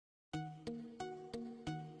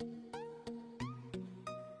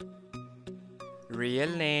Real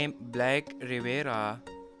name Black Rivera.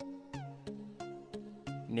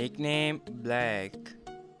 Nickname Black.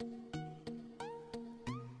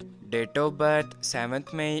 Date of birth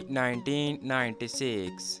 7th May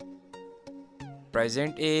 1996.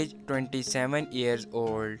 Present age 27 years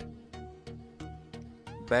old.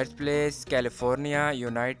 Birthplace California,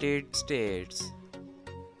 United States.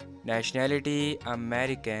 Nationality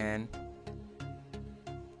American.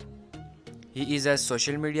 He is a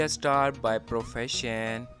social media star by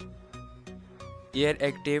profession. Year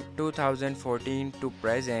active 2014 to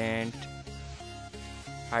present.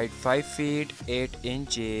 Height 5 feet 8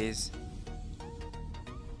 inches.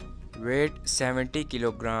 Weight 70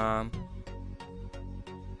 kg.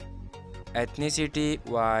 Ethnicity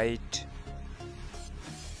white.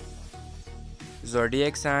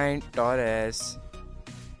 Zodiac sign Taurus.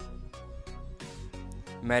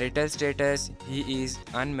 Marital status he is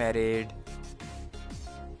unmarried.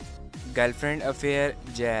 Girlfriend affair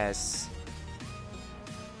Jazz.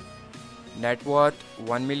 Net worth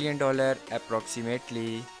 $1 million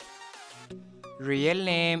approximately. Real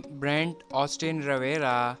name Brent Austin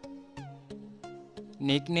Rivera.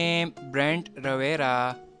 Nickname Brent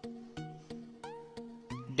Rivera.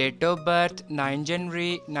 Date of birth 9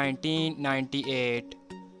 January 1998.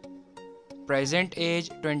 Present age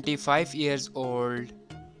 25 years old.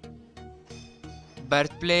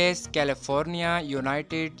 Birthplace California,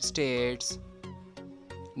 United States.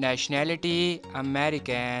 Nationality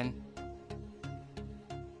American.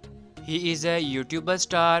 He is a YouTuber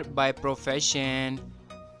star by profession.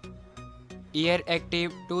 Year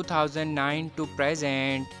active 2009 to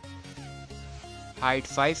present. Height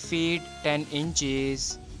 5 feet 10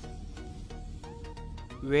 inches.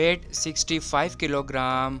 Weight 65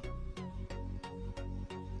 kg.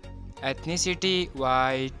 Ethnicity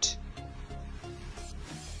white.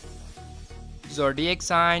 Zodiac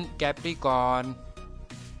sign Capricorn.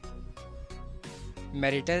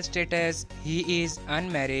 Marital status he is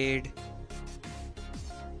unmarried.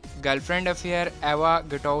 Girlfriend affair Eva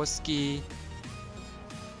Gutowski.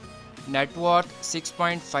 Net worth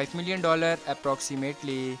 $6.5 million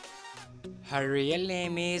approximately. Her real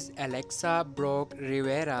name is Alexa Brooke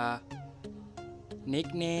Rivera.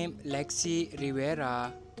 Nickname Lexi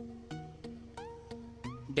Rivera.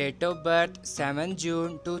 Date of birth 7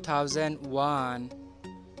 June 2001.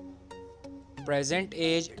 Present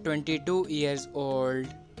age 22 years old.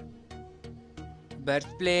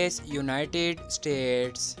 Birthplace United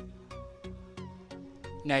States.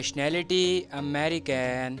 Nationality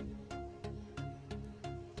American.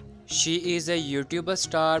 She is a YouTuber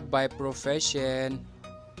star by profession.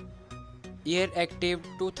 Year active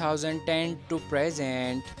 2010 to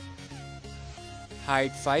present.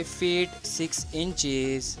 Height 5 feet 6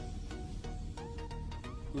 inches.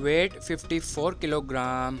 Weight 54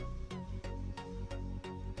 kg.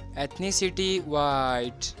 Ethnicity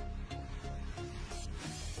white.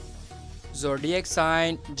 Zodiac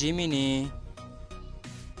sign Gemini.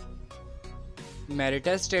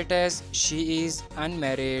 Marital status she is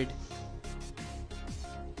unmarried.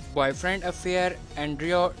 Boyfriend affair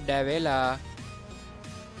Andrea Davila.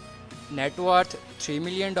 Net worth $3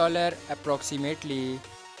 million approximately.